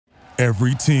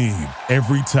Every team,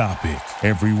 every topic,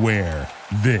 everywhere.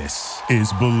 This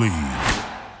is Believe.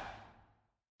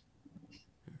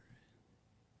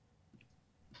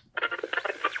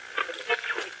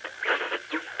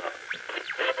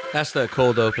 That's the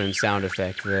cold open sound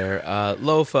effect there.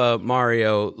 Lofa,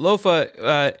 Mario.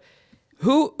 Lofa,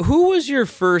 who was your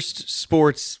first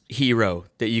sports hero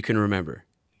that you can remember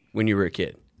when you were a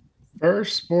kid?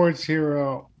 First sports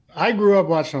hero. I grew up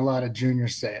watching a lot of Junior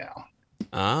Seau.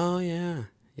 Oh, yeah.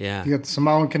 Yeah. You got the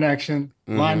Samoan connection,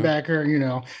 linebacker,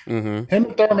 Mm-hmm. him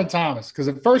and Thurman Thomas. Because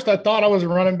at first I thought I was a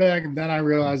running back, and then I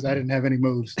realized I didn't have any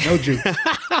moves. No juice.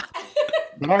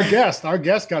 But our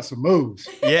guest got some moves.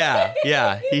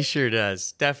 Yeah, he sure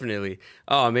does. Definitely.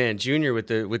 Oh man, Junior with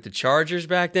the Chargers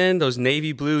back then, those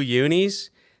navy blue unis.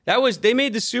 They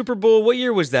made the Super Bowl. What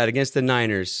year was that against the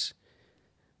Niners?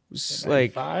 It was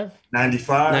 95?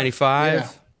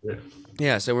 95. Yeah.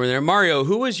 Yeah, so we're there. Mario,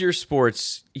 who was your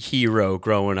sports hero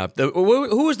growing up?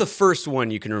 Who was the first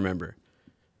one you can remember?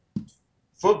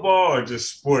 Football or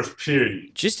just sports,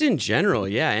 period? Just in general,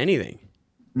 yeah, anything.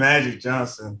 Magic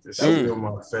Johnson is still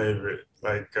my favorite.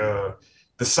 The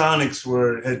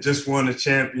Sonics had just won a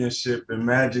championship in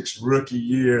Magic's rookie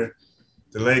year.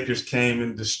 The Lakers came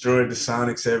and destroyed the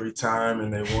Sonics every time,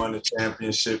 and they won the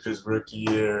championship his rookie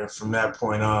year. And from that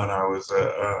point on, I was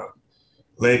a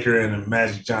Laker and a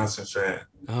Magic Johnson fan.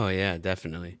 Oh yeah,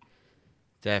 definitely.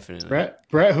 Brett,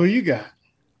 who you got?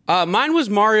 Mine was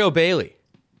Mario Bailey.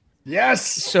 Yes.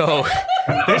 So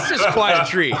this is quite a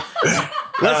treat.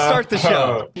 Let's start the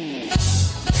show.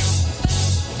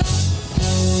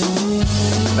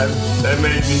 That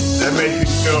made me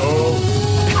feel old.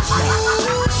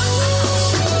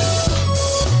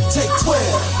 Take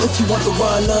 12 if you want the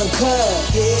run uncut.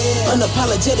 Yeah.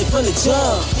 Unapologetic from the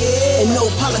jump. Yeah. And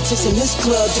no politics in this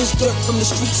club. Just dirt from the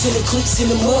streets and the cliques in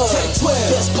the mud. Take 12.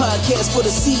 Best podcast for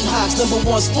the Seahawks. #1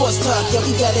 sports talk. Yeah,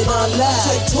 we got it on live.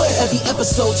 Take 12. Every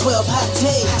episode 12 hot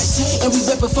takes. And we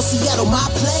reppin' for Seattle, my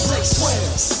place. Take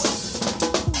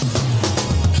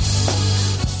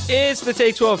 12. It's the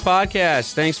Take 12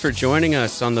 podcast. Thanks for joining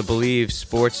us on the Believe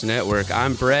Sports Network.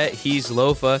 I'm Brett. He's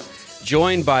Lofa.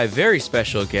 Joined by very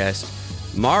special guest,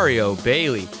 Mario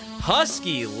Bailey.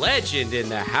 Husky legend in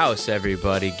the house,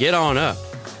 everybody. Get on up.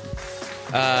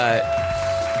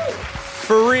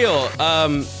 For real,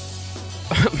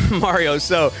 Mario,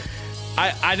 so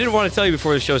I didn't want to tell you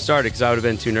before the show started because I would have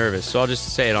been too nervous, so I'll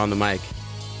just say it on the mic.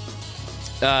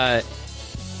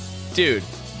 Dude,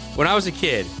 when I was a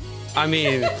kid, I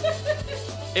mean,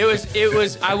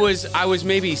 I was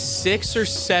maybe 6 or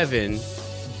 7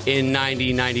 in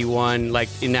 90, 91, like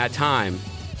in that time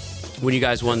when you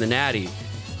guys won the Natty.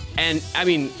 And I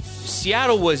mean,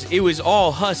 Seattle was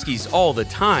all Huskies all the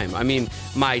time. I mean,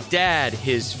 my dad,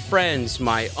 his friends,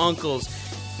 my uncles,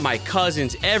 my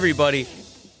cousins, everybody.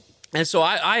 And so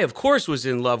I of course was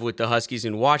in love with the Huskies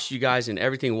and watched you guys and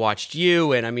everything, watched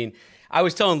you. And I mean, I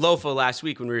was telling Lofa last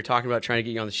week when we were talking about trying to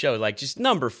get you on the show, like just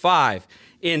number 5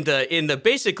 in the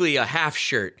basically a half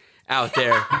shirt out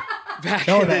there back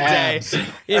in the day,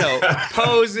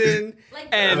 posing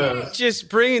and just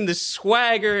bringing the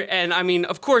swagger. And I mean,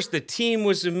 of course, the team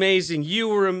was amazing. You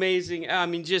were amazing. I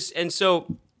mean, and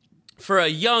so for a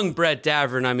young Brett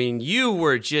Davern, I mean, you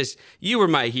were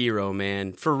my hero,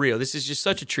 man, for real. This is just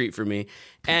such a treat for me.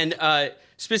 And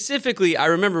specifically, I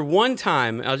remember one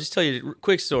time, I'll just tell you a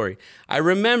quick story. This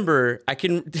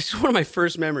is one of my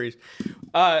first memories.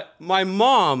 My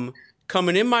mom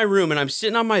coming in my room, and I'm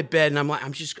sitting on my bed, and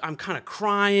I'm kind of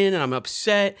crying, and I'm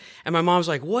upset, and my mom's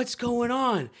like, "What's going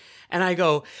on?" And I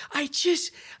go,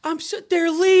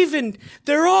 they're leaving.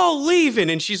 They're all leaving.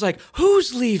 And she's like,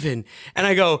 "Who's leaving?" And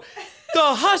I go,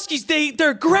 "The Huskies,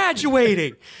 they're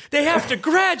graduating. They have to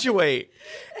graduate."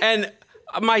 And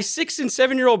my 6 and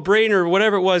 7-year-old brain or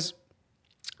whatever it was,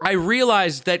 I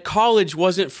realized that college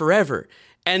wasn't forever.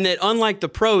 And that unlike the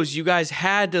pros, you guys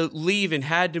had to leave and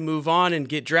had to move on and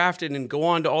get drafted and go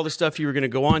on to all the stuff you were going to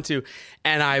go on to.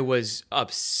 And I was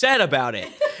upset about it.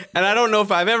 And I don't know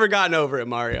if I've ever gotten over it,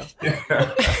 Mario.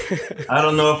 I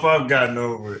don't know if I've gotten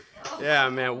over it. Yeah,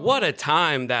 man. What a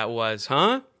time that was,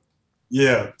 huh?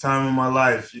 Yeah, time of my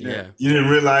life. You didn't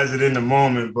realize it in the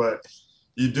moment, but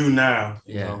you do now.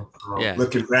 You know?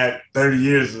 Looking back, 30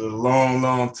 years is a long,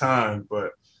 long time,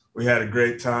 but we had a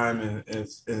great time, and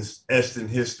it's etched in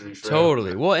history.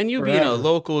 Totally. Well, and you being a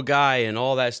local guy and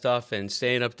all that stuff and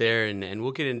staying up there, and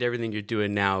we'll get into everything you're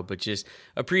doing now, but just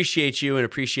appreciate you and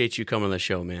appreciate you coming on the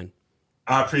show, man.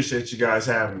 I appreciate you guys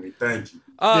having me. Thank you.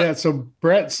 Yeah, so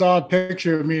Brett saw a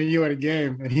picture of me and you at a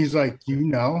game, and he's like,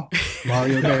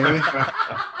 Mario Bailey?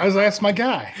 I was like, that's my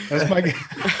guy. That's my guy.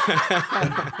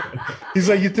 He's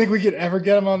like, you think we could ever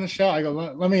get him on the show? I go,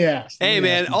 let me ask. Hey,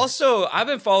 man. Also, I've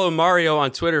been following Mario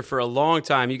on Twitter for a long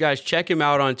time. You guys check him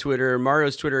out on Twitter.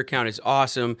 Mario's Twitter account is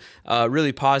awesome.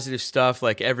 Really positive stuff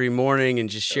like every morning, and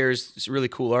just shares really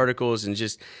cool articles and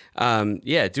just,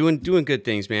 doing good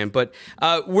things, man. But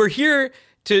we're here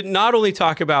to not only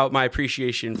talk about my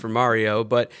appreciation for Mario,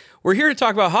 but we're here to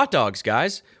talk about hot dogs,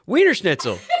 guys. Wiener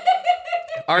Schnitzel,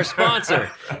 our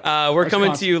sponsor. We're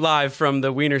coming to you live from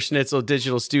the Wiener Schnitzel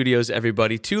Digital Studios,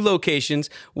 everybody. 2 locations,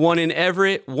 one in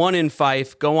Everett, one in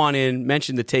Fife. Go on in,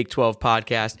 mention the Take 12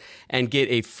 podcast, and get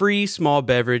a free small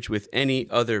beverage with any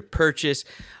other purchase.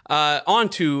 On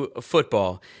to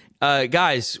football.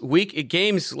 Guys,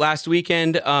 games last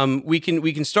weekend. We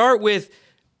can start with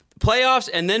playoffs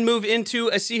and then move into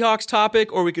a Seahawks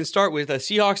topic, or we can start with a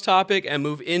Seahawks topic and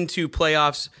move into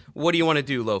playoffs. What do you want to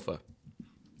do, Lofa?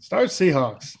 Start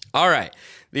Seahawks. All right.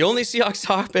 The only Seahawks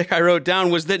topic I wrote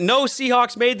down was that no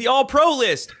Seahawks made the All-Pro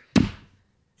list.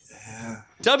 Yeah.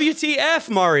 WTF,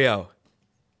 Mario?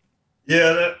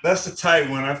 Yeah, that's a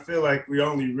tight one. I feel like we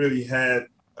only really had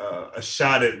a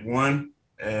shot at one,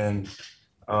 and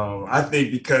I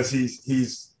think because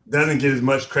he's doesn't get as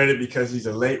much credit because he's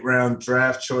a late round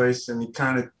draft choice, and he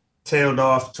kind of tailed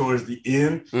off towards the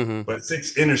end. Mm-hmm. But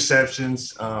 6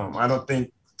 interceptions. I don't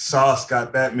think Sauce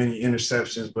got that many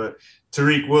interceptions, but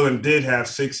Tariq Woolen did have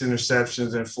 6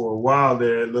 interceptions, and for a while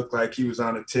there, it looked like he was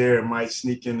on a tear and might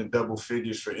sneak into double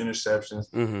figures for interceptions.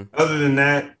 Mm-hmm. Other than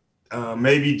that,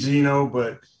 maybe Geno,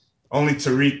 but only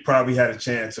Tariq probably had a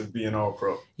chance of being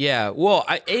All-Pro. Yeah, well,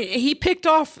 he picked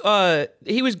off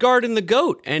he was guarding the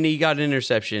GOAT, and he got an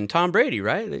interception. Tom Brady,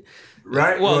 right?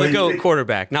 Right. Well, the GOAT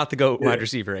quarterback, not the GOAT wide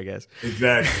receiver, I guess.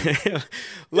 Exactly. It'd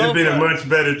have been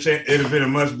a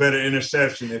much better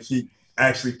interception if he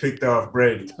actually picked off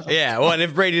Brady. Yeah, well, and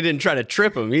if Brady didn't try to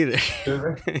trip him either.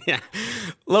 Yeah.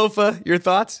 Lofa, your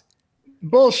thoughts?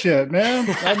 Bullshit, man.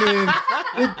 I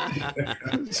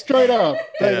mean, straight up.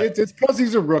 Yeah. It's because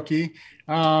he's a rookie.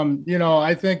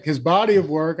 I think his body of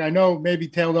work, I know maybe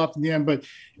tailed off in the end, but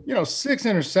 6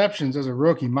 interceptions as a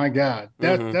rookie, my God,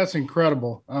 that's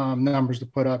incredible numbers to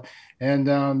put up. And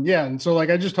and so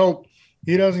I just hope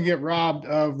he doesn't get robbed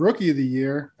of Rookie of the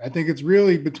Year. I think it's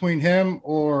really between him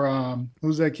or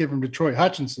who's that kid from Detroit,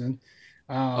 Hutchinson.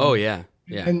 Yeah.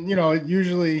 And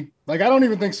usually, I don't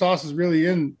even think Sauce is really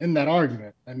in that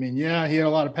argument. I mean, he had a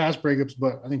lot of pass breakups,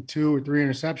 but I think 2 or 3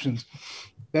 interceptions.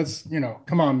 That's,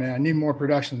 come on, man. I need more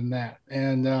production than that.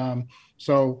 And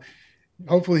so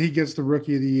hopefully he gets the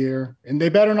Rookie of the Year. And they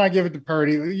better not give it to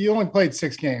Purdy. You only played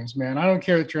 6 games, man. I don't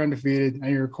care that you're undefeated and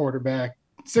you're a quarterback.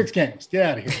 6 games. Get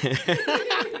out of here.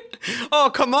 Oh,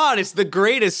 come on. It's the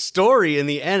greatest story in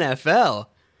the NFL.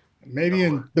 Maybe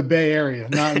in the Bay Area,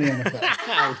 not in the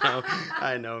NFL.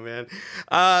 I know, man.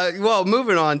 Well,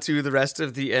 moving on to the rest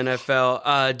of the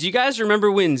NFL. Do you guys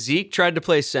remember when Zeke tried to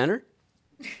play center?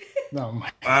 No.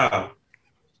 Wow.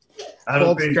 I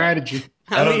don't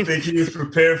think he was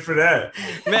prepared for that.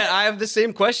 Man, I have the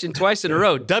same question twice in a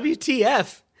row.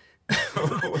 WTF?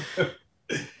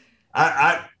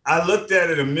 I looked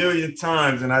at it a million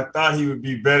times, and I thought he would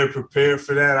be better prepared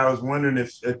for that. I was wondering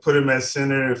if they put him at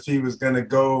center, if he was going to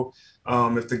go,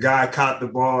 if the guy caught the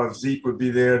ball, if Zeke would be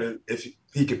there, if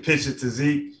he could pitch it to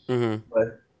Zeke. Mm-hmm.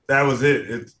 But that was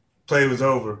it. Play was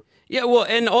over. Yeah, well,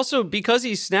 and also because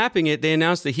he's snapping it, they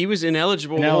announced that he was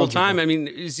ineligible the whole time. I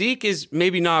mean, Zeke is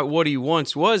maybe not what he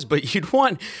once was, but you'd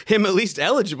want him at least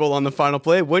eligible on the final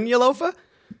play, wouldn't you, Lofa?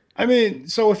 I mean,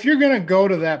 so if you're going to go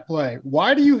to that play,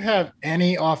 why do you have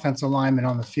any offensive linemen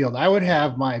on the field? I would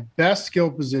have my best skill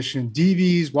position,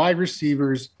 DBs, wide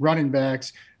receivers, running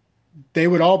backs. They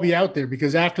would all be out there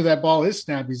because after that ball is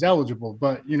snapped, he's eligible,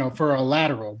 but, for a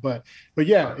lateral. But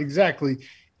yeah, exactly.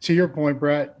 To your point,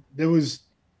 Brett, there was,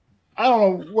 I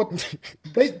don't know what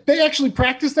they actually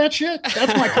practiced that shit.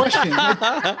 That's my question.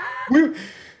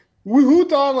 Who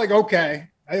thought okay,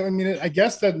 I mean, I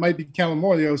guess that might be Kellen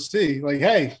Moore, the OC.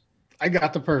 Hey, I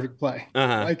got the perfect play.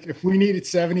 Uh-huh. If we needed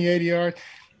 70, 80 yards.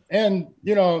 And,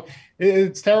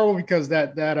 it's terrible because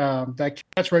that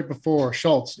catch right before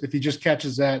Schultz, if he just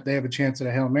catches that, they have a chance at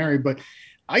a Hail Mary. But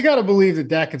I got to believe that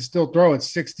Dak can still throw at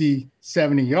 60,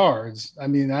 70 yards. I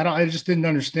mean, I just didn't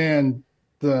understand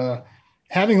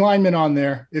having linemen on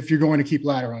there if you're going to keep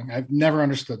lateraling. I've never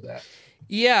understood that.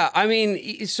 Yeah, I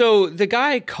mean, so the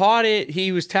guy caught it.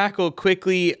 He was tackled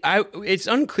quickly. It's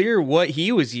unclear what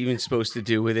he was even supposed to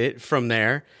do with it from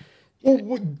there.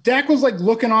 Well, Dak was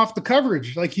looking off the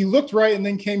coverage. He looked right and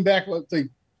then came back. Did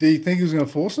you think he was going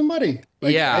to fool somebody?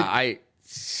 I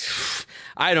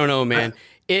I don't know, man.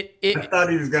 I thought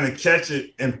he was going to catch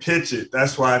it and pitch it.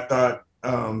 That's why I thought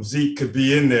Zeke could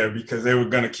be in there because they were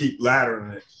going to keep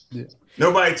laterally it. Yeah.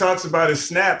 Nobody talks about his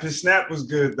snap. His snap was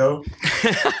good, though.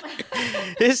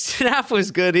 His snap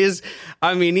was good. He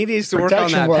needs to work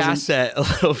on that pass set a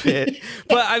little bit.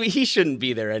 But, he shouldn't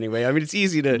be there anyway. It's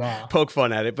easy to poke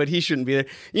fun at it, but he shouldn't be there.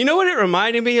 You know what it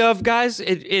reminded me of, guys?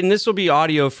 And this will be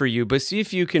audio for you, but see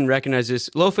if you can recognize this.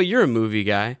 Lofa, you're a movie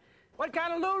guy. What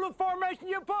kind of Lulu formation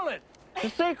you pulling? It's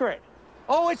a secret.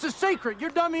 Oh, it's a secret.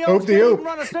 Your dummy Oop de oop.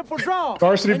 Run a simple draw.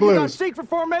 Varsity Blues. You got secret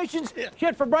formations? Yeah.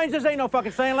 Shit for brains. This ain't no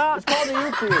fucking saying loud. It's called the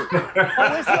oop de oop.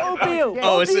 Oh, it's the oop de oop.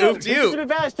 Oh, it's the oop de oop. Mississippi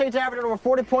Valley State's averaging over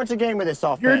 40 points a game with this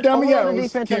offense. You're a dummy.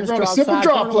 Can't run a simple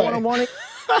draw play.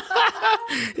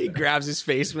 He grabs his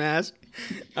face mask.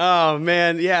 Oh,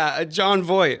 man. Yeah. John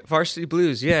Voight, Varsity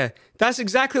Blues. Yeah. That's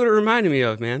exactly what it reminded me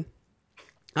of, man.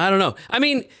 I don't know.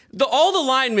 All the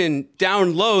linemen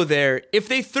down low there, if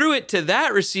they threw it to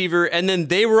that receiver and then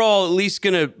they were all at least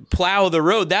going to plow the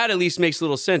road, that at least makes a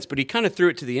little sense. But he kind of threw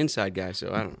it to the inside guy,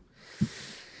 so I don't know.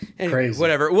 Anyway, crazy.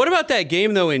 Whatever. What about that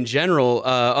game, though, in general,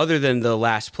 other than the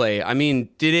last play?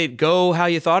 Did it go how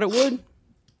you thought it would?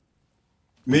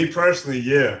 Me personally,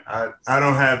 yeah. I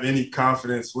don't have any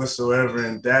confidence whatsoever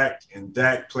in Dak, and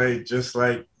Dak played just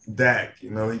like Dak. He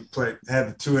had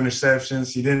the 2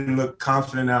 interceptions. He didn't look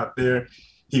confident out there.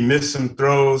 He missed some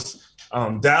throws.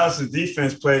 Dallas'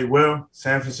 defense played well.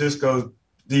 San Francisco's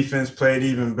defense played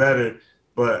even better,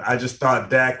 but I just thought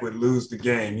Dak would lose the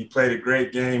game. He played a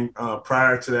great game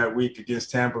prior to that week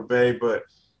against Tampa Bay, but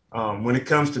when it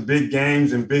comes to big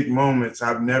games and big moments,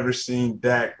 I've never seen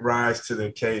Dak rise to the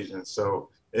occasion. So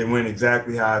it went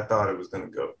exactly how I thought it was going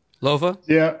to go. Lofa?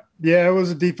 Yeah, it was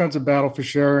a defensive battle for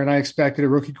sure, and I expected a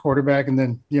rookie quarterback, and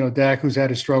then Dak, who's had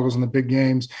his struggles in the big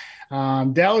games.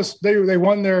 Dallas, they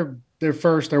won their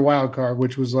wild card,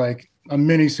 which was like a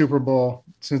mini Super Bowl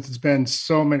since it's been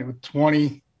so many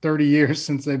 20, 30 years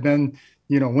since they've been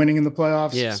winning in the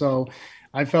playoffs. Yeah. So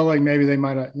I felt like maybe they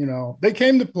might have they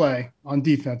came to play on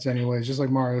defense anyways, just like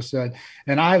Mario said,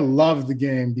 and I loved the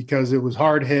game because it was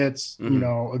hard hits,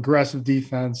 aggressive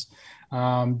defense.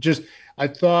 I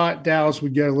thought Dallas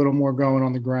would get a little more going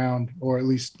on the ground, or at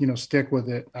least stick with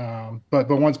it. But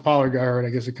once Pollard got hurt, I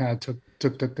guess it kind of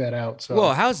took that out. So,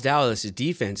 well, how's Dallas'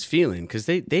 defense feeling? Because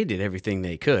they did everything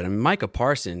they could. Micah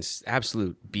Parsons,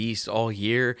 absolute beast all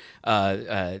year.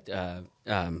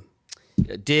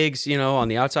 Diggs, on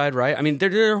the outside, right?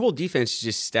 Their whole defense is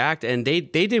just stacked, and they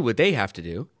did what they have to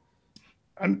do.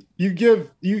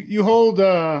 You hold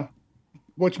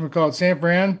whatchamacallit, San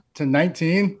Fran to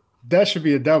 19. That should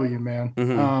be a W, man.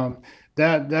 Mm-hmm.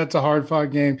 That's a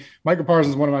hard-fought game. Micah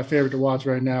Parsons is one of my favorite to watch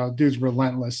right now. Dude's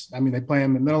relentless. They play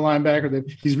him at middle linebacker.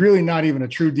 He's really not even a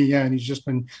true DN. He's just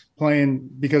been playing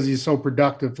because he's so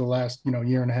productive the last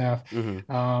year and a half.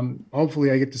 Mm-hmm.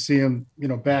 Hopefully, I get to see him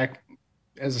back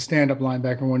as a stand-up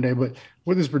linebacker one day. But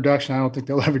with his production, I don't think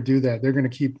they'll ever do that. They're going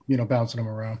to keep bouncing him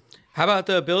around. How about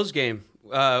the Bills game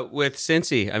with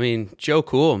Cincy? Joe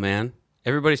Cool, man.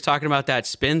 Everybody's talking about that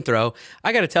spin throw.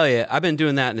 I got to tell you, I've been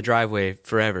doing that in the driveway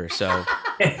forever. So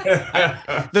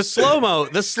the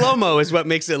slow-mo is what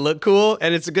makes it look cool,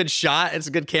 and it's a good shot. It's a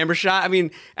good camera shot.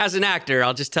 As an actor,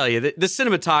 I'll just tell you, the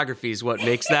cinematography is what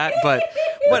makes that, but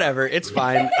whatever, it's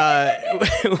fine.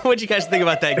 What'd you guys think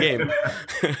about that game?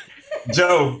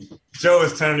 Joe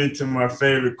has turned into my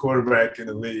favorite quarterback in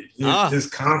the league. His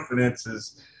confidence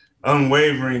is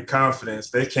unwavering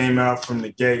confidence. They came out from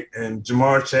the gate, and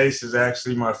Jamar Chase is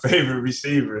actually my favorite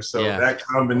receiver. So that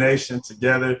combination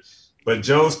together, but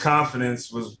Joe's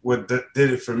confidence was what did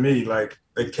it for me. Like,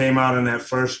 they came out in that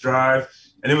first drive,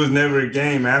 and it was never a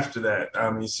game after that.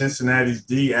 Cincinnati's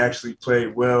D actually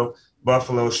played well.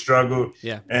 Buffalo struggled.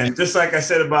 Yeah. And just like I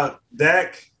said about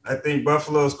Dak, I think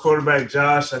Buffalo's quarterback,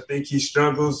 Josh, I think he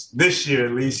struggles this year.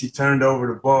 At least he turned over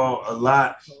the ball a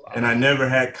lot. And I never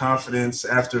had confidence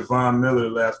after Von Miller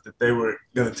left that they were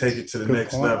going to take it to the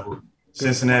next level.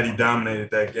 Cincinnati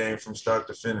dominated that game from start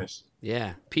to finish.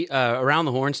 Yeah. Around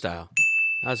the horn style.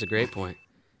 That was a great point.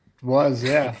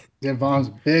 Yeah, Von's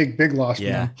big loss.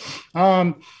 Yeah.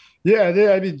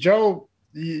 Joe,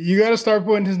 you got to start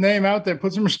putting his name out there,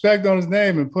 put some respect on his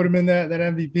name, and put him in that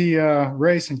MVP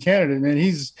race in Canada. Man,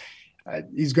 he's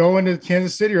going to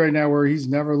Kansas City right now, where he's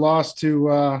never lost to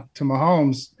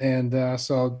Mahomes, and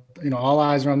so all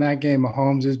eyes are on that game.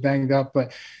 Mahomes is banged up,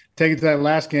 but take it to that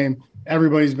last game,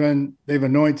 they've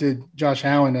anointed Josh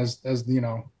Allen as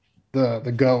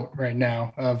the GOAT right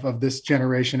now of this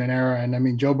generation and era,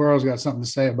 and Joe Burrow's got something to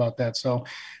say about that. So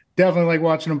definitely like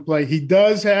watching him play. He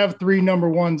does have 3 number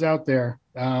ones out there.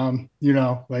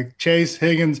 Like Chase,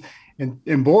 Higgins,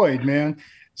 and Boyd, man,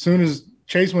 as soon as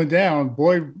Chase went down,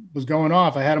 Boyd was going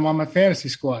off. I had him on my fantasy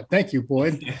squad. Thank you,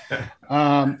 Boyd.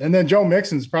 And then Joe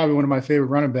Mixon's probably one of my favorite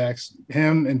running backs.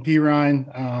 Him and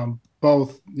Pirine,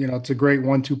 both, it's a great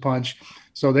 1-2 punch.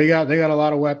 So they got a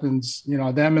lot of weapons.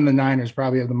 Them and the Niners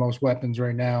probably have the most weapons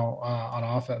right now on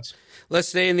offense. Let's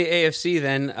stay in the AFC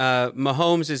then.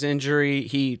 Mahomes' injury,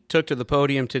 he took to the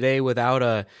podium today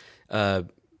without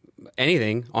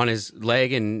anything on his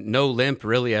leg and no limp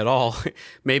really at all.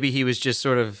 Maybe he was just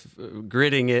sort of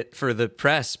gritting it for the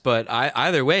press, but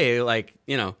either way, I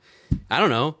don't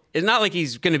know. It's not like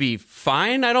he's going to be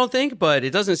fine, I don't think, but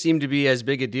it doesn't seem to be as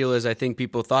big a deal as I think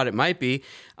people thought it might be.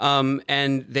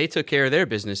 And they took care of their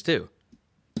business too.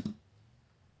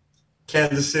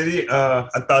 Kansas City, I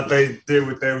thought they did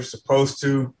what they were supposed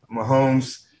to.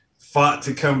 Mahomes fought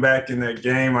to come back in that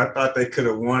game. I thought they could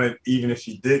have won it even if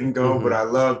he didn't go, but I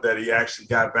love that he actually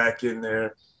got back in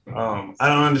there. I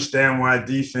don't understand why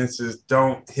defenses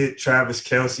don't hit Travis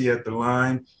Kelce at the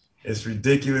line. It's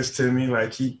ridiculous to me.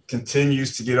 Like, he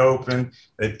continues to get open.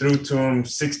 They threw to him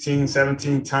 16,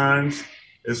 17 times.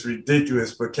 It's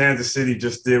ridiculous, but Kansas City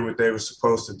just did what they were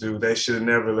supposed to do. They should have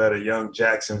never let a young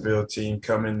Jacksonville team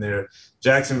come in there.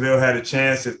 Jacksonville had a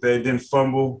chance if they didn't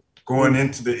fumble going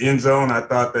into the end zone. I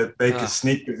thought that they could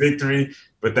sneak the victory,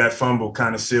 but that fumble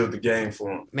kind of sealed the game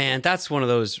for them. Man, that's one of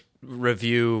those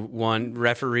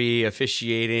referee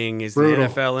officiating. Is Brutal.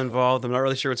 The NFL involved? I'm not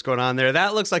really sure what's going on there.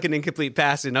 That looks like an incomplete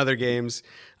pass in other games.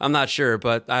 I'm not sure,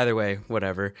 but either way,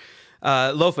 whatever.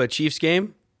 Lofa, Chiefs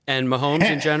game and Mahomes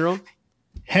in general?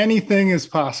 Anything is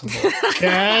possible.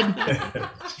 Chad,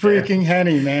 freaking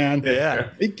Henny, man. Yeah.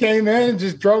 He came in and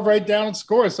just drove right down and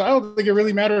scored. So I don't think it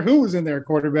really mattered who was in there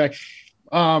quarterback.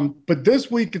 But this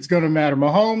week it's going to matter.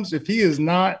 Mahomes, if he is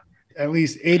not at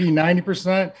least 80,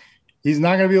 90%, he's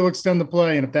not going to be able to extend the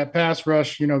play. And if that pass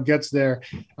rush, gets there,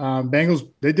 Bengals,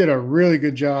 they did a really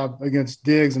good job against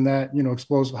Diggs and that,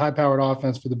 explosive, high-powered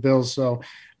offense for the Bills. So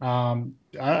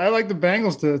I like the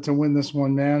Bengals to win this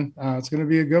one, man. It's going to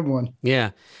be a good one.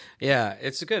 Yeah.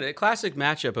 It's a classic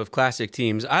matchup of classic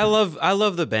teams. I love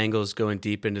the Bengals going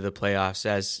deep into the playoffs.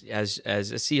 As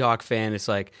a Seahawk fan, it's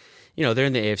like, they're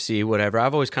in the AFC, whatever.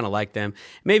 I've always kind of liked them.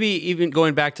 Maybe even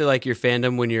going back to like your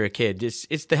fandom when you're a kid.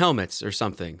 It's the helmets or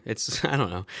something. I don't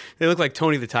know. They look like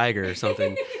Tony the Tiger or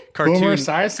something. Boomer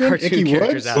Esiason, Icky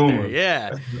characters Woods. out there.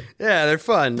 Yeah, they're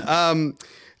fun.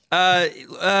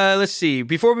 Let's see.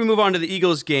 Before we move on to the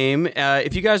Eagles game,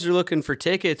 if you guys are looking for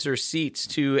tickets or seats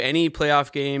to any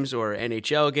playoff games or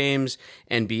NHL games,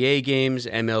 NBA games,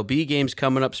 MLB games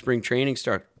coming up, spring training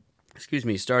starting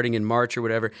in March or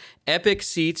whatever,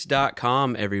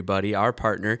 epicseats.com, everybody, our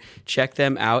partner. Check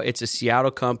them out. It's a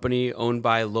Seattle company owned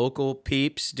by local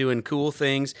peeps doing cool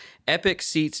things.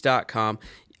 epicseats.com.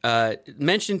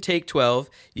 Mention Take 12.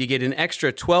 You get an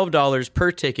extra $12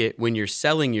 per ticket when you're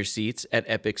selling your seats at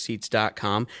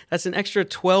epicseats.com. That's an extra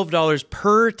 $12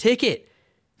 per ticket.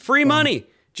 Free money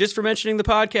just for mentioning the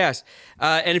podcast.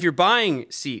 And if you're buying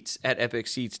seats at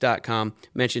epicseats.com,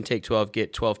 mention Take 12,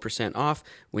 get 12% off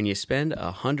when you spend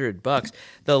 $100.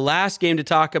 The last game to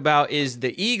talk about is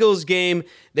the Eagles game.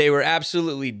 They were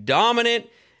absolutely dominant.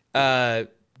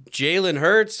 Jalen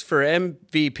Hurts for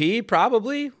MVP,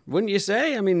 probably, wouldn't you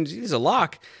say? I mean, he's a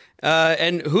lock.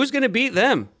 And who's going to beat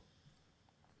them?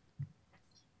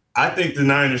 I think the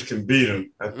Niners can beat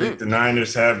them. I think the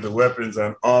Niners have the weapons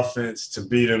on offense to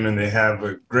beat them, and they have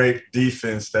a great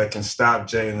defense that can stop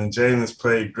Jalen. Jalen's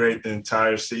played great the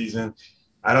entire season.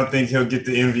 I don't think he'll get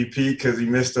the MVP because he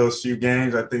missed those few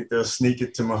games. I think they'll sneak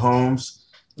it to Mahomes.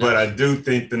 But I do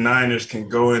think the Niners can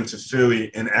go into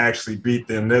Philly and actually beat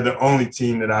them. They're the only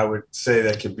team that I would say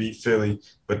that can beat Philly,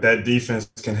 but that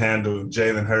defense can handle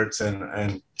Jalen Hurts and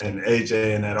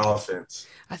AJ in that offense.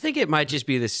 I think it might just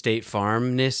be the State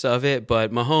Farm-ness of it,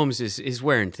 but Mahomes is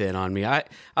wearing thin on me. I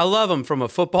love him from a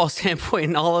football standpoint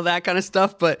and all of that kind of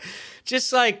stuff, but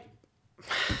just like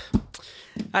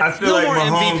I feel like more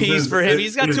Mahomes MVPs for him.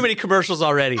 He's got too many commercials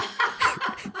already.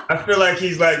 I feel like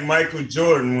he's like Michael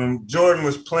Jordan. When Jordan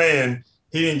was playing,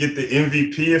 he didn't get the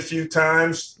MVP a few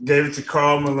times, gave it to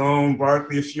Karl Malone,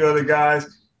 Barkley, a few other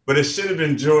guys, but it should have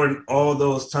been Jordan all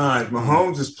those times.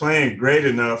 Mahomes is playing great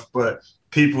enough, but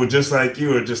people just like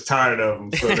you are just tired of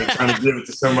him, so they're trying to give it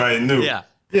to somebody new. Yeah,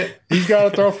 he's got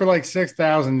to throw for like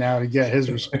 6,000 now to get his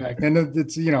respect, and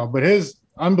it's but his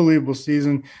unbelievable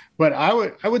season. But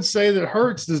I would say that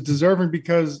Hurts is deserving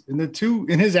because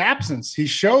in his absence, he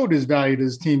showed his value to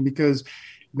his team because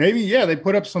maybe, they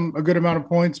put up a good amount of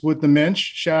points with the Minch.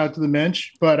 Shout out to the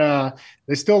Minch, but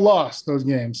they still lost those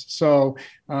games. So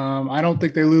I don't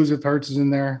think they lose if Hurts is in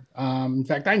there. In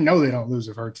fact, I know they don't lose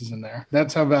if Hurts is in there.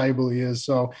 That's how valuable he is.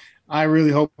 So I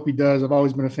really hope he does. I've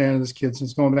always been a fan of this kid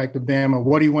since going back to Bama,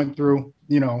 what he went through,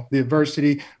 the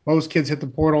adversity. Most kids hit the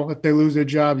portal. If they lose their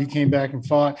job, he came back and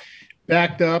fought,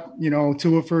 backed up,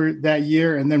 Tua for that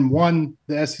year, and then won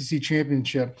the SEC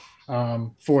championship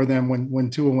for them when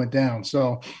Tua went down.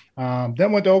 So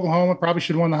then went to Oklahoma, probably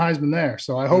should have won the Heisman there.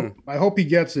 So I hope he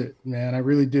gets it, man. I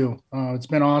really do. It's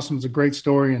been awesome. It's a great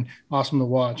story and awesome to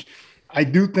watch. I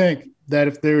do think that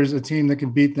if there's a team that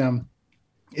can beat them,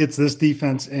 it's this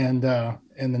defense and the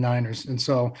Niners. And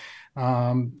so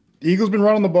the Eagles been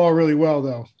running the ball really well,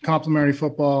 though. Complementary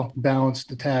football,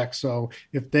 balanced attack. So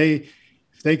if they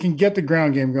can get the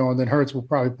ground game going, then Hurts will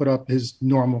probably put up his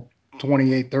normal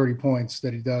 28, 30 points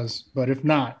that he does. But if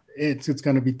not, it's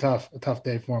going to be a tough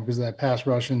day for him because of that pass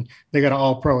rush. And they got an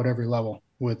all-pro at every level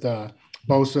with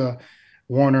Bosa,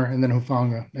 Warner, and then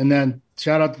Hufanga. And then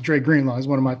shout out to Dre Greenlaw. He's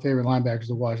one of my favorite linebackers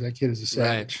to watch. That kid is a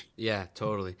savage. Right. Yeah,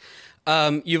 totally.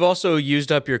 You've also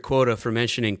used up your quota for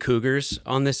mentioning Cougars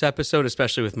on this episode,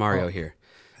 especially with Mario here.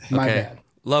 Okay. My bad.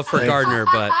 Love for Gardner,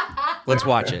 but let's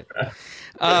watch it.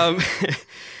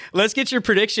 Let's get your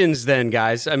predictions then,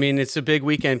 guys. I mean, it's a big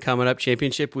weekend coming up,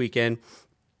 championship weekend.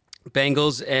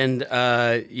 Bengals and,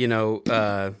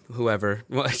 whoever,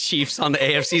 Chiefs on the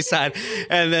AFC side.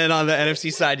 And then on the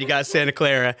NFC side, you got Santa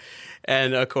Clara.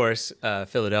 And, of course,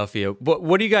 Philadelphia.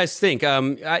 What do you guys think? I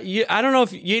don't know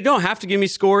if you don't have to give me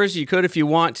scores. You could if you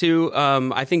want to.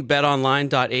 I think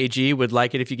betonline.ag would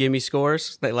like it if you give me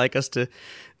scores. They like us to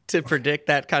predict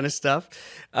that kind of stuff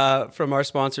from our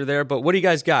sponsor there. But what do you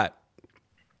guys got?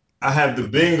 I have the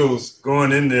Bengals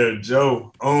going in there.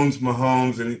 Joe owns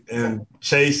Mahomes and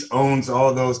Chase owns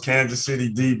all those Kansas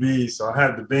City DBs. So I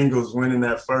have the Bengals winning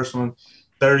that first one,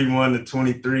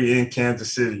 31-23 in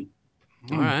Kansas City.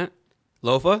 All right.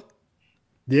 Lofa?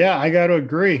 Yeah, I got to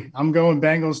agree. I'm going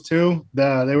Bengals too.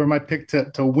 They were my pick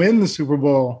to win the Super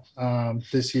Bowl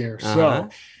this year. So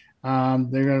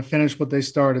they're going to finish what they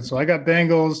started. So I got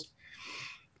Bengals.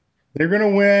 They're going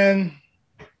to win.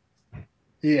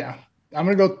 Yeah. I'm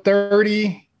going to go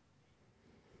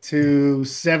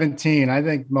 30-17. I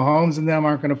think Mahomes and them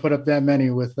aren't going to put up that many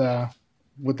with that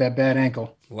bad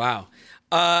ankle. Wow.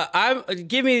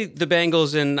 Give me the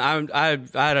Bengals, and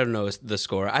I don't know the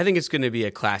score. I think it's going to be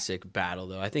a classic battle,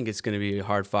 though. I think it's going to be a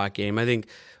hard-fought game. I think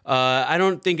I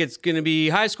don't think it's going to be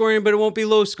high scoring, but it won't be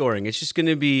low scoring. It's just going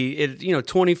to be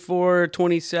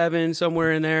 24-27,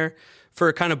 somewhere in there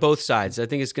for kind of both sides. I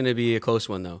think it's going to be a close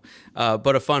one, though,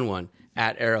 but a fun one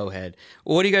at Arrowhead.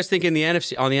 What do you guys think on the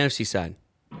NFC side?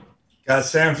 Got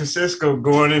San Francisco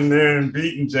going in there and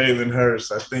beating Jalen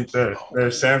Hurts. I think that their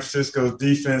San Francisco's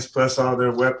defense plus all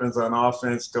their weapons on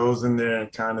offense goes in there and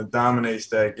kind of dominates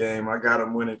that game. I got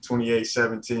them winning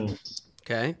 28-17.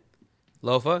 Okay.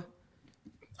 Lofa?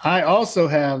 I also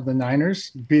have the Niners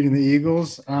beating the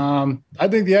Eagles. I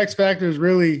think the X factor is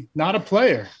really not a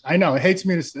player. I know it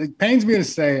pains me to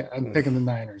say I'm picking the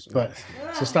Niners, but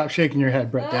so stop shaking your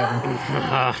head, Brett Davenport.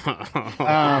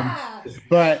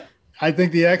 But I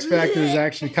think the X factor is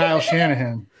actually Kyle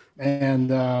Shanahan and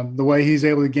the way he's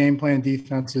able to game plan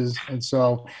defenses. And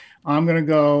so I'm going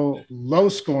to go low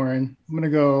scoring. I'm going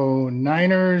to go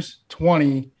Niners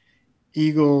 20,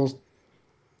 Eagles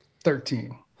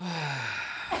 13.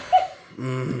 Let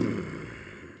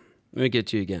me get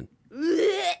to you again.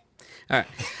 All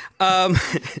right.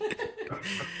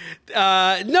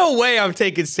 No way I'm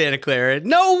taking Santa Clara.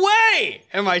 No way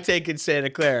am I taking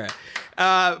Santa Clara.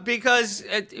 Because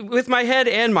with my head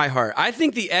and my heart, I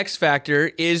think the X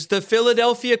factor is the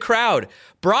Philadelphia crowd.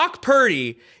 Brock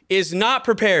Purdy is not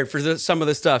prepared for some of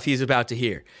the stuff he's about to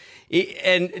hear.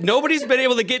 And nobody's been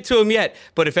able to get to him yet.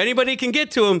 But if anybody can get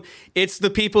to him, it's the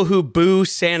people who boo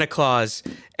Santa Claus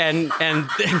and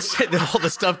all the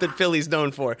stuff that Philly's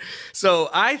known for. So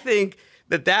I think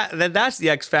that's the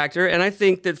X factor. And I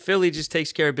think that Philly just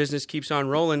takes care of business, keeps on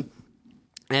rolling.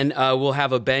 And we'll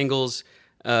have a Bengals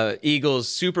Eagles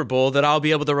Super Bowl that I'll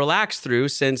be able to relax through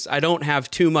since I don't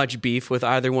have too much beef with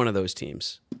either one of those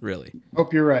teams, really.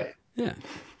 Hope you're right. Yeah.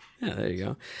 Yeah, there you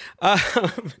go.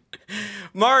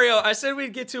 Mario, I said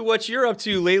we'd get to what you're up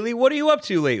to lately. What are you up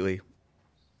to lately?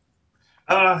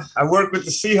 I work with the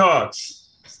Seahawks.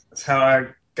 That's how I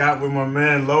got with my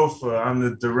man Lofa. I'm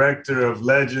the director of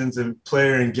Legends and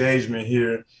Player Engagement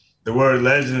here. The word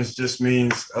Legends just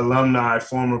means alumni,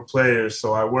 former players.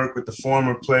 So I work with the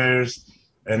former players,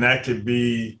 and that could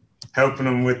be helping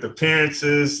them with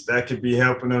appearances. That could be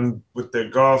helping them with their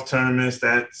golf tournaments.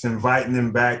 That's inviting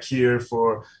them back here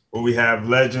for where we have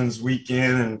Legends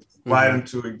Weekend and invite them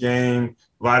to a game,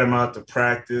 invite them out to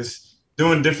practice,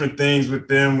 doing different things with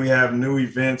them. We have new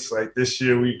events. Like this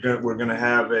year, we're going to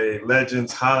have a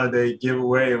Legends holiday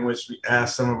giveaway in which we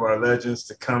ask some of our legends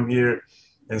to come here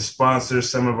and sponsor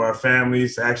some of our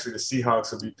families. Actually, the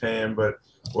Seahawks will be paying, but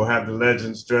we'll have the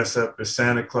legends dress up as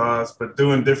Santa Claus, but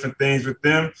doing different things with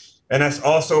them. And that's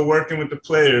also working with the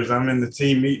players. I'm in the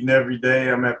team meeting every day.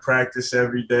 I'm at practice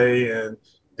every day, and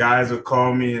guys will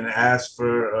call me and ask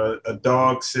for a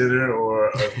dog sitter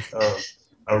or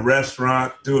a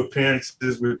restaurant, do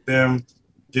appearances with them,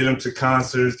 get them to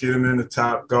concerts, get them into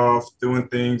Topgolf, doing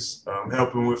things,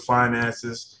 helping with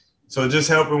finances. So just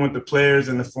helping with the players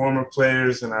and the former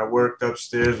players, and I work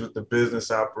upstairs with the business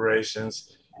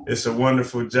operations. It's a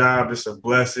wonderful job. It's a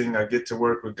blessing. I get to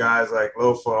work with guys like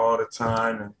Lofa all the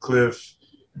time, and Cliff,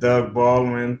 Doug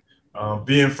Baldwin.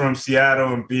 Being from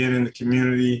Seattle and being in the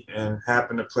community and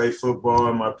happen to play football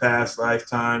in my past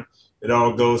lifetime, it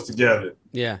all goes together.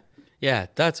 Yeah,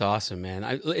 that's awesome, man.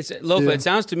 Lofa, it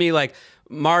sounds to me like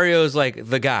Mario's like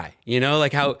the guy, you know,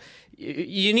 like how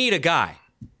you need a guy.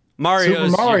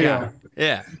 Mario's Super Mario. Your guy.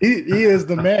 Yeah. He is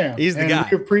the man. He's the guy.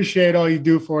 We appreciate all you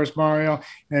do for us, Mario,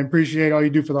 and appreciate all you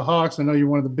do for the Hawks. I know you're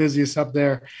one of the busiest up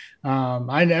there.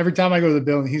 Every time I go to the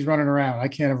building, he's running around. I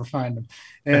can't ever find him.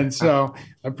 And so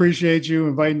I appreciate you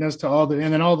inviting us to all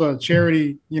the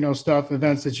charity, stuff,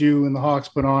 events that you and the Hawks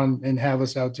put on and have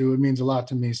us out to. It means a lot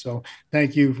to me. So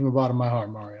thank you from the bottom of my heart,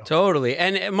 Mario. Totally.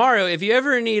 And Mario, if you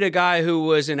ever need a guy who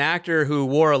was an actor who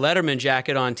wore a Letterman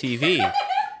jacket on TV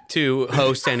to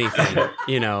host anything,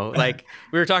 like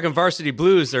we were talking Varsity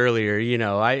Blues earlier,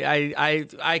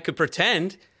 I could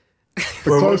pretend.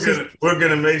 Well, we're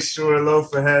gonna make sure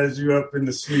Lofa has you up in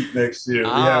the suite next year. We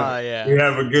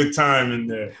have a good time in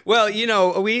there. Well,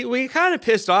 we kind of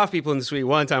pissed off people in the suite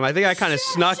one time. I think I kind of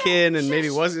snuck in and maybe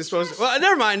wasn't supposed to. Well,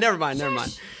 never mind.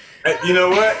 You know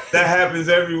what? That happens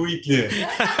every weekend.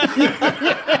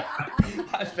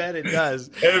 I bet it does.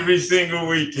 Every single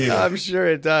weekend. I'm sure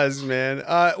it does, man.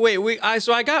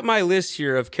 So I got my list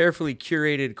here of carefully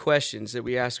curated questions that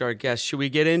we ask our guests. Should we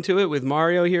get into it with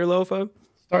Mario here, Lofa?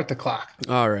 Start the clock.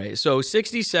 All right. So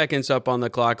 60 seconds up on the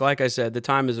clock. Like I said, the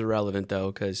time is irrelevant,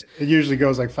 though, because it usually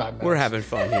goes like 5 minutes. We're having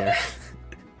fun here.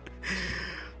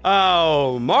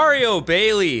 Oh, Mario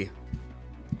Bailey.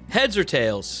 Heads or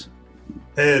tails?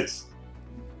 Heads.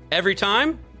 Every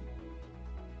time?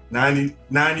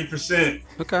 90%.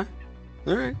 Okay.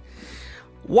 All right.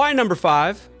 Why number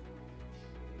 5?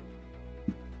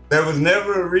 There was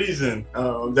never a reason.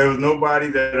 There was nobody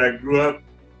that I grew up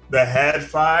that had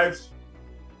 5.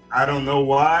 I don't know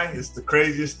why. It's the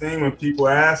craziest thing when people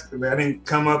ask. I didn't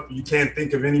come up. You can't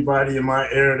think of anybody in my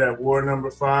era that wore number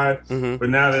 5. Mm-hmm. But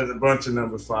now there's a bunch of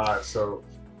number 5. So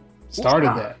started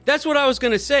that. That's what I was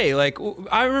going to say. Like,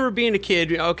 I remember being a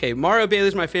kid. Okay, Mario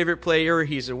Bailey's my favorite player.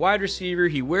 He's a wide receiver.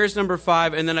 He wears number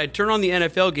 5. And then I'd turn on the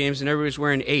NFL games and everybody's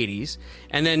wearing 80s.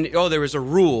 And then, there was a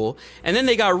rule. And then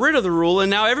they got rid of the rule. And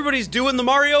now everybody's doing the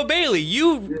Mario Bailey.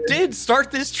 You did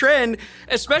start this trend,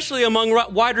 especially among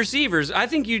wide receivers. I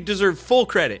think you deserve full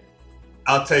credit.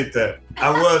 I'll take that.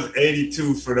 I was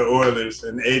 82 for the Oilers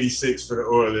and 86 for the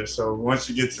Oilers. So once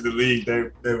you get to the league,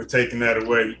 they were taking that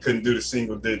away. You couldn't do the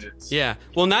single digits. Yeah.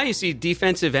 Well, now you see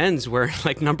defensive ends wearing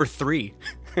like number 3.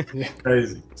 Yeah.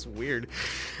 Crazy. It's weird.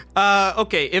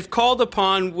 Okay. If called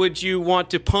upon, would you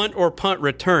want to punt or punt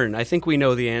return? I think we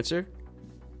know the answer.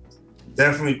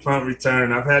 Definitely punt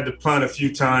return. I've had to punt a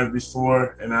few times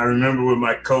before. And I remember what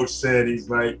my coach said. He's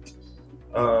like,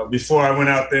 before I went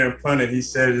out there and punted, he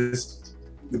said,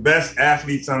 the best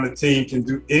athletes on the team can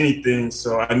do anything,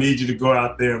 so I need you to go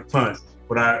out there and punt.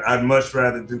 But I'd much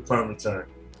rather do punt return.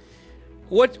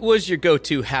 What was your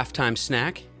go-to halftime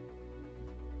snack?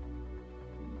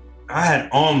 I had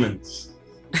almonds.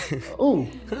 Oh,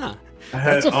 I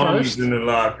had almonds in the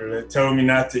locker. They told me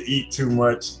not to eat too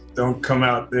much. Don't come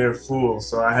out there full.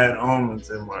 So I had almonds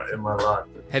in my locker.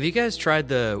 Have you guys tried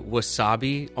the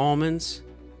wasabi almonds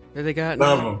that they got?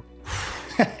 Love them.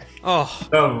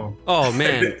 Oh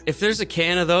man! If there's a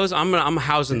can of those, I'm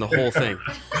housing the whole thing.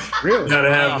 Really? You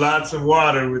gotta have lots of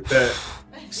water with that.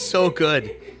 So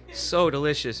good, so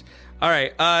delicious. All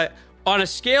right, on a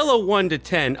scale of 1 to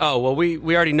 10. Oh well, we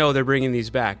already know they're bringing these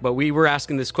back, but we were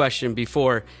asking this question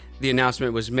before the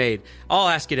announcement was made. I'll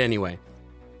ask it anyway.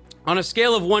 On a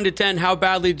scale of 1 to 10, how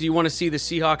badly do you want to see the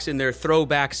Seahawks in their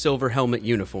throwback silver helmet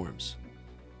uniforms?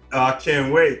 I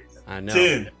can't wait. I know.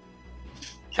 10.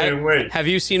 Can't wait. Have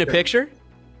you seen a picture?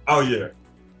 Oh yeah.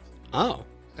 Oh,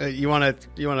 you want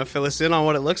to fill us in on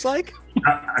what it looks like?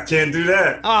 I I can't do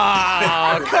that.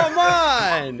 Oh, come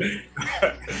on.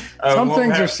 Some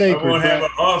things are sacred. I won't have an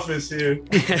office here.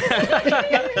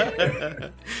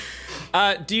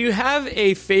 Do you have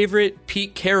a favorite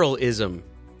Pete Carroll-ism?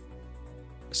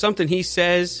 Something he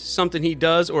says, something he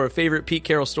does, or a favorite Pete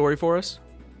Carroll story for us?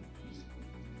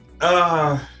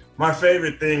 My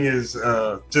favorite thing is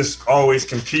just always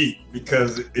compete,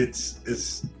 because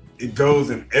it goes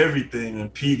in everything,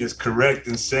 and Pete is correct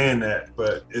in saying that.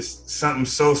 But it's something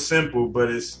so simple,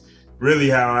 but it's really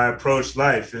how I approach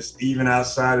life. It's even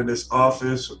outside of this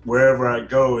office, wherever I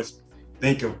go, is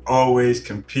think of always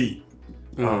compete.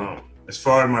 As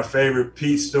far as my favorite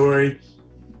Pete story,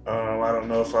 I don't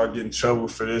know if I'll get in trouble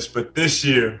for this, but this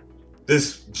year,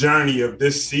 this journey of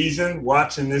this season,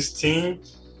 watching this team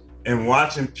and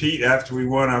watching Pete after we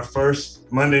won our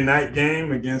first Monday night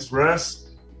game against Russ,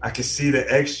 I could see the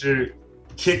extra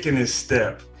kick in his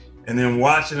step. And then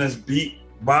watching us beat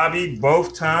Bobby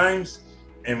both times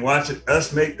and watching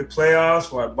us make the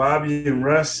playoffs while Bobby and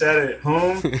Russ sat at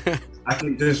home, I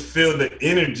can just feel the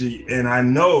energy. And I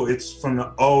know it's from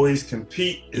the always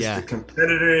compete. It's the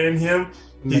competitor in him.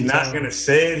 He's not going to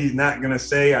say it. He's not going to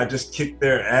say, I just kicked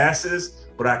their asses,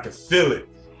 but I could feel it.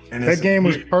 And that game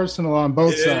was personal on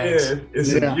both sides. Yeah,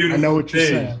 it's a beautiful I know what you're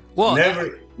thing. saying. Well,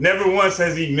 never once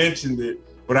has he mentioned it,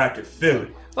 but I could feel it.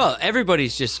 Well,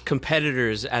 everybody's just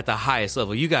competitors at the highest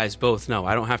level. You guys both know.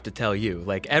 I don't have to tell you.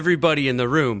 Like, everybody in the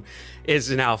room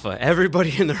is an alpha.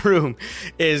 Everybody in the room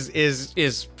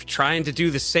is trying to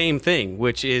do the same thing,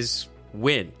 which is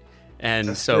win. And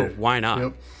that's so good. Why not?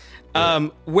 Yep.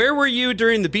 Where were you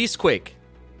during the Beastquake?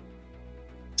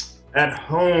 At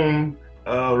home,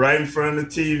 right in front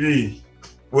of the TV,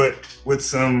 with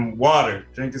some water,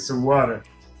 drinking some water,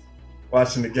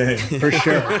 watching the game. For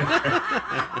sure.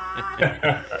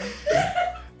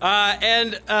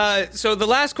 So the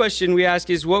last question we ask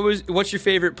is, what's your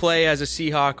favorite play as a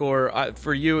Seahawk, or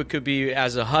for you it could be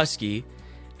as a Husky?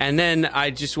 And then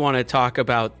I just want to talk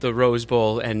about the Rose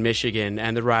Bowl and Michigan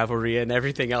and the rivalry and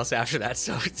everything else after that.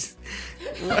 So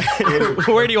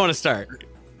where do you want to start?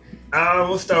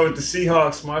 We'll start with the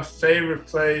Seahawks. My favorite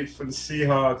play for the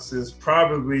Seahawks is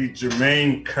probably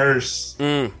Jermaine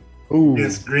Kearse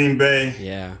against Green Bay.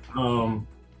 Yeah.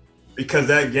 Because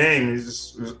that game it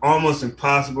was almost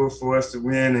impossible for us to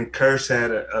win, and Kearse had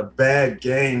a bad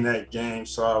game that game.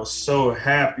 So I was so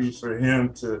happy for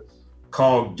him to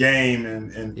call game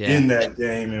and in that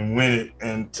game and win it,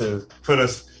 and to put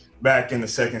us back in the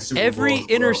second Super Bowl. Every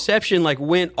interception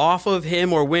went off of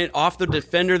him or went off the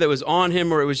defender that was on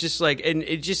him, or it was just and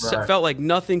it just felt like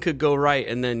nothing could go right.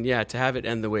 And then, to have it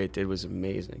end the way it did was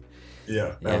amazing.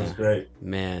 Yeah, that was great.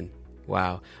 Man,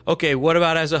 wow. Okay, what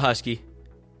about as a Husky?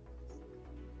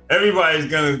 Everybody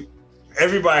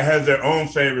has their own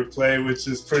favorite play, which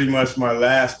is pretty much my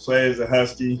last play as a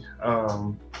Husky.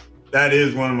 That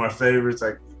is one of my favorites,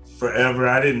 forever.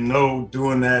 I didn't know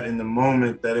doing that in the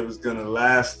moment that it was going to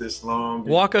last this long.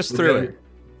 Walk us through it.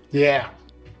 Yeah.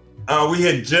 We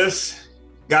had just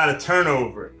got a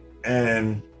turnover,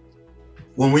 and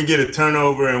when we get a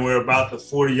turnover and we're about the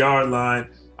 40-yard line,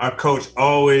 our coach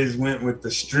always went with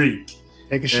the streak.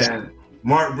 Take a shot.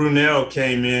 Mark Brunell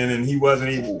came in, and he wasn't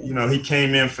even, he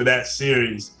came in for that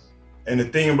series. And the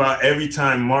thing about every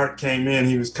time Mark came in,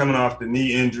 he was coming off the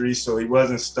knee injury, so he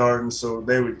wasn't starting. So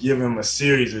they would give him a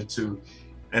series or two.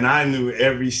 And I knew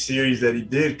every series that he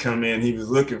did come in, he was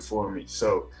looking for me.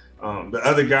 So the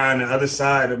other guy on the other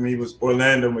side of me was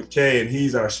Orlando McKay, and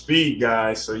he's our speed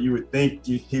guy. So you would think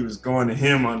he was going to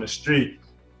him on the street,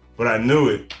 but I knew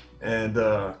it. And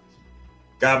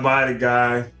got by the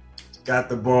guy, got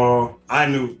the ball. I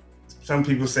knew, some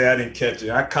people say I didn't catch it.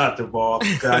 I caught the ball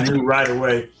because I knew right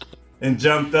away. And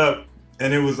jumped up,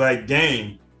 and it was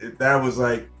game. That was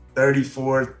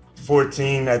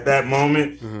 34-14 at that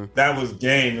moment. Mm-hmm. That was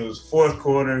game. It was fourth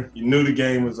quarter. You knew the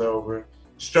game was over.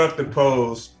 Struck the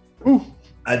pose. Ooh.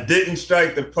 I didn't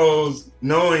strike the pose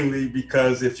knowingly,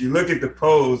 because if you look at the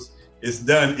pose, it's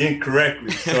done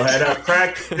incorrectly. So had I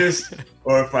practiced,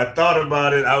 or if I thought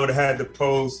about it, I would have had the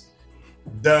pose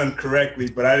done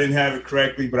correctly. But I didn't have it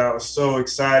correctly, but I was so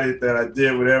excited that I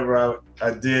did whatever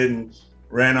I did, and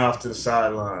ran off to the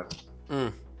sideline.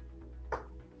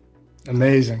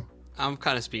 Amazing. I'm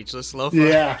kind of speechless. Lofa.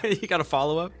 Yeah. You got a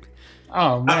follow-up?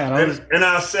 Oh, man. And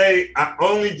I'll say I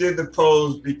only did the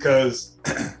pose because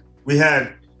we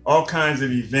had all kinds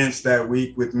of events that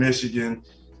week with Michigan,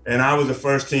 and I was a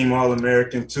first-team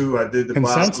All-American, too. I did the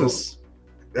consensus.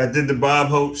 Bob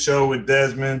Hope show with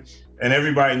Desmond, and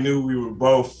everybody knew we were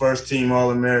both first-team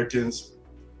All-Americans.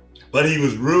 But he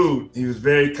was rude. He was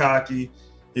very cocky.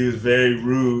 He was very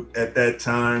rude at that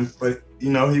time, but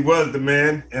he was the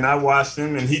man, and I watched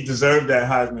him, and he deserved that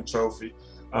Heisman Trophy.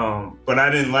 But I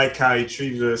didn't like how he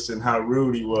treated us and how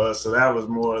rude he was. So that was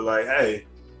more like, hey,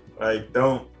 like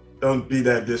don't be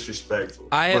that disrespectful.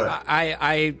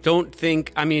 I don't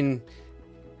think. I mean,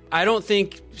 I don't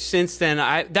think since then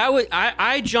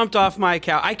I jumped off my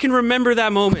couch. I can remember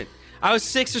that moment. I was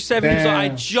 6 or 7 years old. I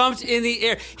jumped in the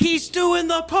air. He's doing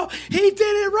the pole. He did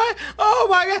it right. Oh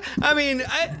my God. I mean,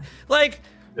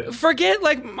 forget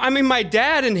my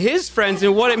dad and his friends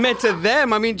and what it meant to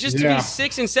them. I mean, just to be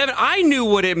 6 and 7, I knew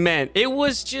what it meant. It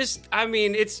was just, I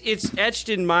mean, it's etched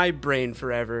in my brain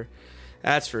forever.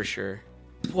 That's for sure.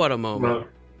 What a moment. Well,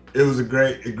 it was a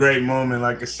great moment.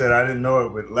 Like I said, I didn't know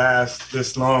it would last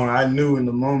this long. I knew in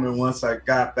the moment once I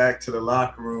got back to the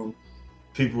locker room,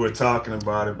 people were talking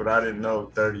about it, but I didn't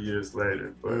know 30 years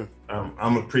later. But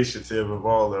I'm appreciative of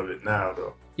all of it now,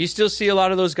 though. You still see a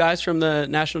lot of those guys from the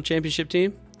national championship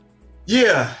team?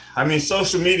 Yeah. I mean,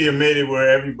 social media made it where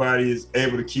everybody is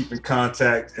able to keep in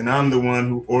contact, and I'm the one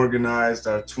who organized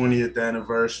our 20th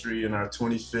anniversary and our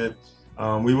 25th.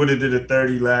 We would have did a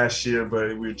 30 last year, but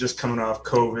we were just coming off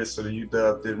COVID, so the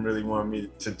UW didn't really want me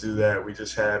to do that. We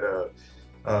just had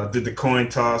did the coin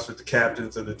toss with the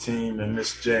captains of the team and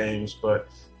Miss James, but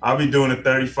I'll be doing a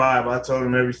 35. I told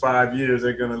them every 5 years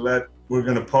we're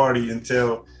gonna party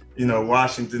until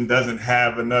Washington doesn't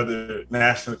have another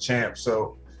national champ.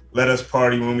 So let us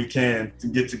party when we can to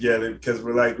get together, because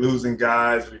we're like losing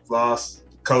guys. We've lost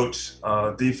coach,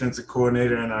 defensive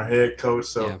coordinator, and our head coach.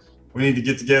 So we need to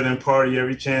get together and party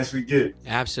every chance we get.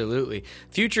 Absolutely.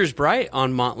 Future's bright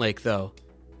on Montlake, though.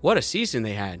 What a season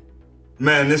they had.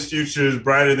 Man, this future is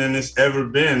brighter than it's ever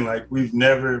been. Like, we've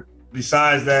never,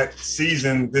 besides this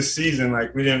season,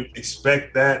 like, we didn't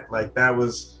expect that. Like, that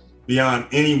was beyond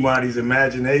anybody's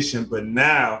imagination. But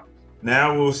now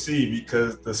we'll see,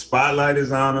 because the spotlight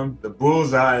is on them. The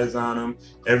bullseye is on them.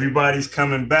 Everybody's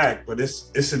coming back. But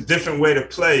it's a different way to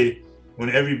play when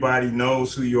everybody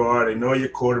knows who you are. They know your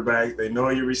quarterback. They know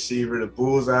your receiver. The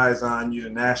bullseye is on you.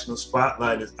 The national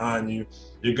spotlight is on you.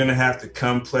 You're going to have to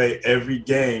come play every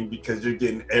game because you're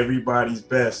getting everybody's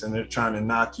best, and they're trying to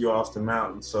knock you off the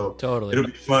mountain. So totally, it'll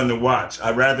be fun to watch.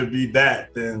 I'd rather be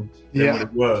that than what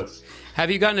it was. Have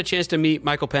you gotten a chance to meet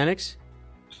Michael Penix?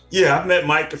 Yeah, I've met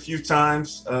Mike a few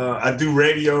times. I do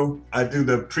radio. I do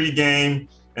the pregame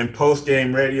and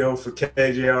post-game radio for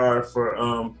KJR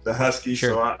for the Huskies.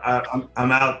 Sure. So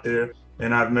I'm out there,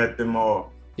 and I've met them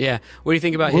all. Yeah. What do you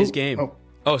think about his game?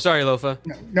 Oh, sorry, Lofa.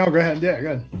 No, go ahead. Yeah,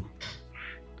 go ahead.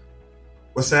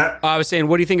 What's that? I was saying,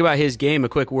 what do you think about his game? A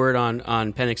quick word on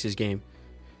Penix's game.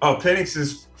 Oh, Penix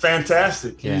is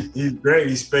fantastic. Yeah. He's great.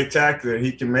 He's spectacular.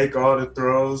 He can make all the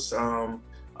throws.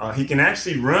 He can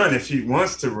actually run if he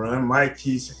wants to run. Mike,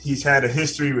 he's had a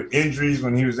history with injuries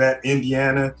when he was at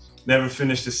Indiana, never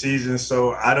finished the season.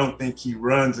 So I don't think he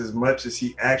runs as much as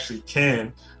he actually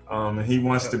can. And he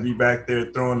wants to be back there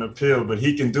throwing the pill, but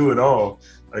he can do it all.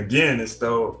 Again, it's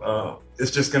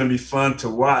just going to be fun to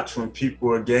watch when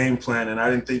people are game planning. I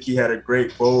didn't think he had a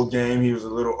great bowl game. He was a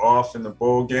little off in the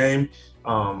bowl game,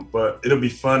 but it'll be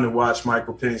fun to watch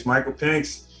Michael Penix. Michael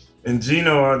Penix and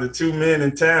Geno are the two men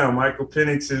in town. Michael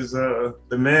Penix is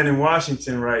the man in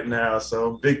Washington right now,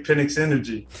 so big Penix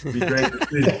energy. It'd be great to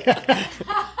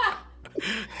see.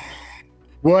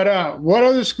 What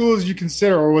other schools did you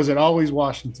consider, or was it always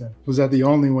Washington? Was that the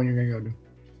only one you're going to go to?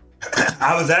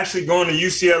 I was actually going to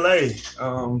UCLA.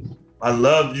 I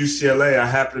loved UCLA. I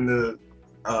happened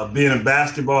to be in a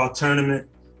basketball tournament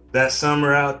that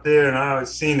summer out there, and I had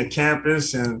seen the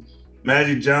campus, and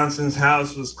Magic Johnson's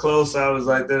house was close. I was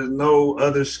like, there's no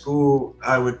other school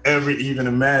I would ever even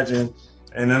imagine.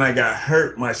 And then I got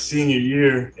hurt my senior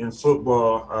year in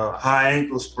football, high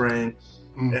ankle sprain,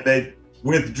 and they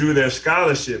withdrew their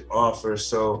scholarship offer.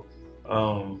 So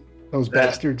those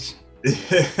bastards.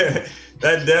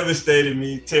 That devastated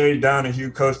me.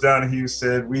 Coach Donahue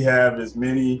said, we have as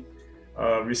many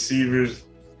receivers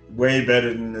way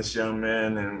better than this young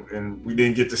man, and we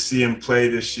didn't get to see him play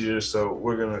this year, so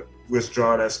we're going to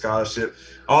withdraw that scholarship.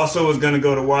 Also was going to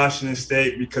go to Washington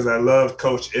State because I loved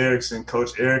Coach Erickson.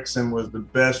 Coach Erickson was the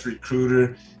best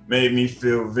recruiter, made me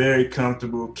feel very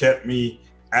comfortable, kept me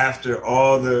after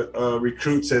all the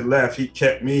recruits had left. He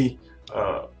kept me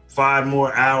 5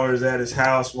 more hours at his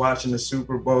house watching the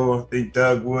Super Bowl. I think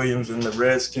Doug Williams and the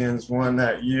Redskins won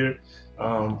that year.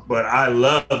 But I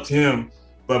loved him.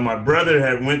 But my brother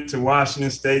had went to Washington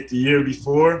State the year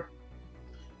before,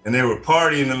 and they were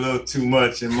partying a little too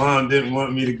much, and Mom didn't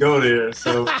want me to go there.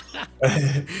 So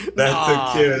that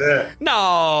took care of that.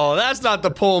 No, that's not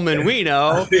the Pullman we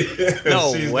know.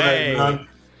 No She's way. Like,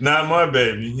 Not my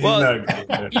baby. He's not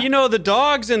good. You know, the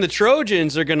Dogs and the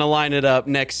Trojans are going to line it up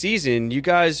next season. You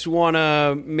guys want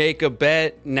to make a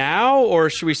bet now, or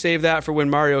should we save that for when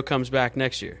Mario comes back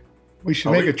next year? We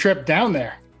should make a trip down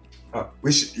there.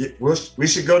 We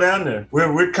should go down there.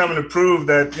 We're coming to prove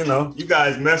that, you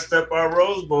guys messed up our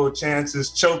Rose Bowl chances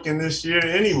choking this year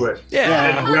anyway.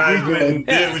 Yeah. You guys went and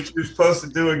did what you were supposed to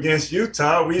do against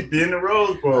Utah. We'd be in the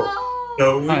Rose Bowl.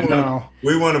 So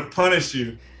we want to punish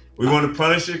you. We want to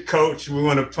punish your coach. We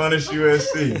want to punish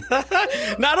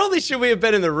USC. Not only should we have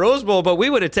been in the Rose Bowl, but we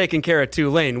would have taken care of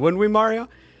Tulane, wouldn't we, Mario?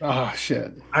 Oh,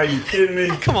 shit. Are you kidding me?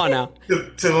 Come on now.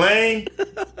 Tulane,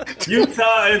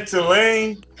 Utah and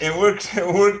Tulane, and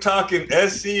we're talking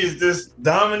SC is this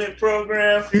dominant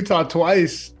program. Utah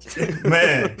twice.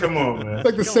 Man, come on, man. It's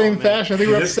like the same fashion. I think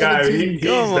we're up 17. He's the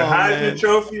Heisman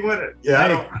Trophy winner.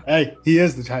 Yeah, hey, he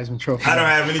is the Heisman Trophy winner. I don't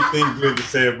have anything good to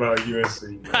say about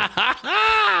USC.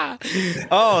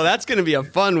 Oh, that's going to be a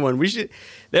fun one.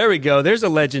 There we go. There's a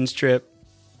Legends trip.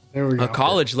 There we go. A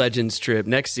college Legends trip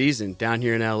next season down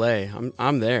here in LA.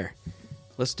 I'm there.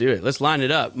 Let's do it. Let's line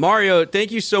it up. Mario,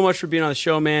 thank you so much for being on the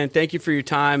show, man. Thank you for your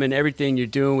time and everything you're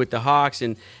doing with the Hawks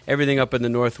and everything up in the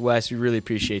Northwest. We really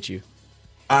appreciate you.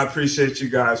 I appreciate you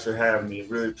guys for having me.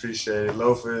 Really appreciate it.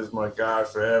 Lofa is my guy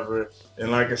forever. And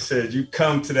like I said, you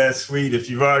come to that suite. If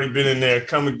you've already been in there,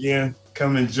 come again.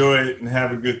 Come enjoy it and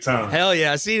have a good time. Hell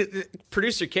yeah. See,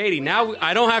 producer Katie, now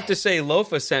I don't have to say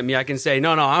Lofa sent me. I can say,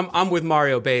 no, I'm with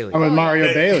Mario Bailey. I'm with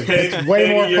Mario Bailey. It's way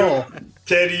more pull.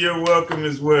 Katie, you're welcome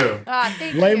as well.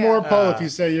 Way more pull if you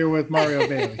say you're with Mario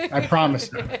Bailey. I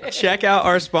promise you. Check out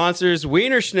our sponsors,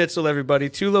 Wiener Schnitzel, everybody.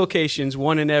 2 locations,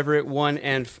 one in Everett, one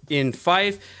in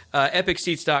Fife.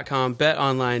 EpicSeats.com,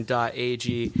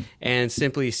 betonline.ag, and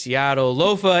Simply Seattle.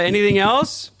 Lofa, anything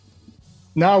else?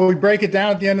 No, we break it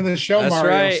down at the end of the show, That's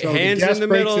Mario. right. So Hands the guest in the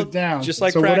breaks middle, it down. just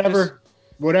like so practice.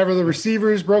 Whatever the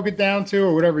receivers broke it down to,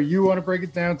 or whatever you want to break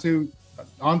it down to,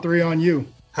 on 3 on you.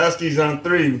 Huskies on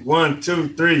 3. 1, 2,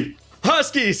 3.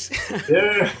 Huskies.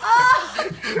 Yeah.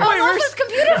 Lofa's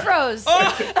computer froze.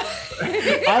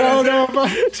 I don't know about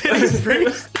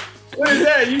What is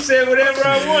that? You said whatever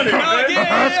I wanted.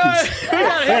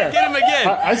 Get him again.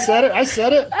 I said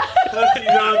it. Huskies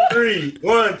on 3.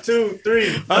 1, 2, 3.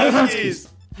 Huskies.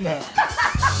 No.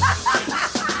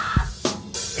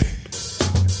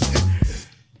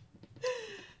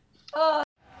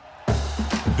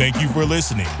 Thank you for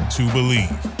listening to Believe.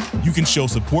 You can show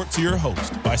support to your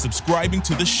host by subscribing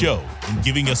to the show and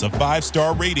giving us a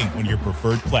 5-star rating on your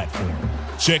preferred platform.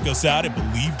 Check us out at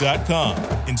Believe.com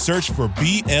and search for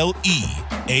BLEAV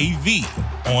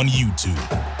on YouTube.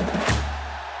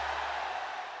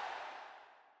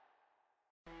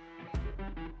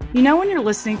 You know when you're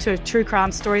listening to a true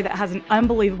crime story that has an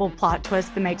unbelievable plot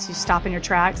twist that makes you stop in your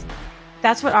tracks?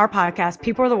 That's what our podcast,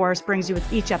 People Are the Worst, brings you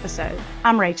with each episode.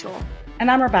 I'm Rachel. And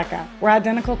I'm Rebecca. We're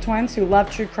identical twins who love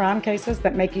true crime cases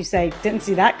that make you say, didn't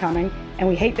see that coming, and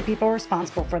we hate the people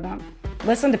responsible for them.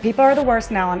 Listen to People Are the Worst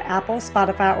now on Apple,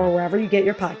 Spotify, or wherever you get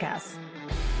your podcasts.